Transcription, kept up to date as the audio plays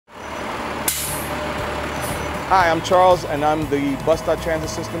Hi, I'm Charles, and I'm the Bus Stop Transit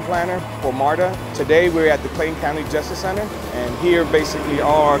System Planner for MARTA. Today we're at the Clayton County Justice Center, and here basically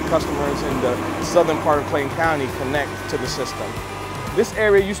all our customers in the southern part of Clayton County connect to the system. This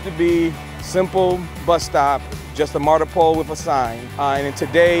area used to be simple bus stop, just a MARTA pole with a sign. And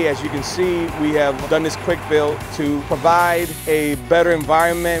today, as you can see, we have done this quick build to provide a better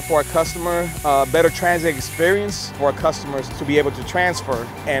environment for our customer, a better transit experience for our customers to be able to transfer,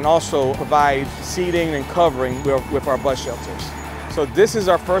 and also provide seating and covering with our bus shelters. So this is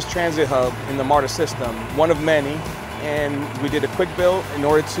our first transit hub in the MARTA system, one of many. And we did a quick build in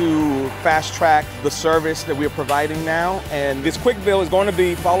order to fast track the service that we are providing now. And this quick build is going to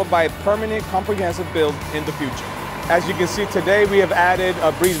be followed by a permanent comprehensive build in the future. As you can see today, we have added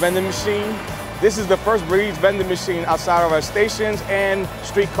a Breeze vending machine. This is the first Breeze vending machine outside of our stations and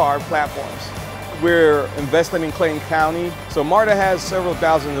streetcar platforms. We're investing in Clayton County. So MARTA has several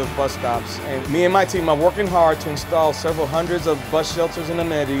thousands of bus stops, and me and my team are working hard to install several hundreds of bus shelters and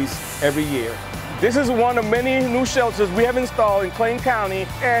amenities every year. This is one of many new shelters we have installed in Clayton County,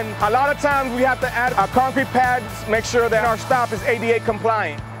 and a lot of times we have to add our concrete pads, make sure that our stop is ADA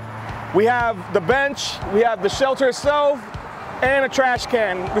compliant. We have the bench, we have the shelter itself, and a trash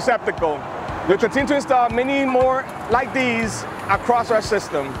can receptacle. We'll continue to install many more like these across our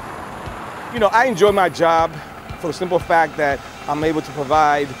system. You know, I enjoy my job for the simple fact that I'm able to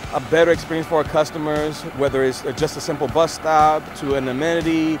provide a better experience for our customers, whether it's just a simple bus stop to an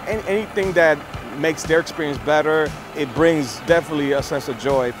amenity, and anything that makes their experience better. It brings definitely a sense of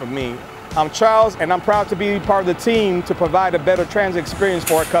joy for me. I'm Charles, and I'm proud to be part of the team to provide a better transit experience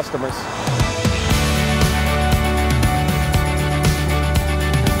for our customers.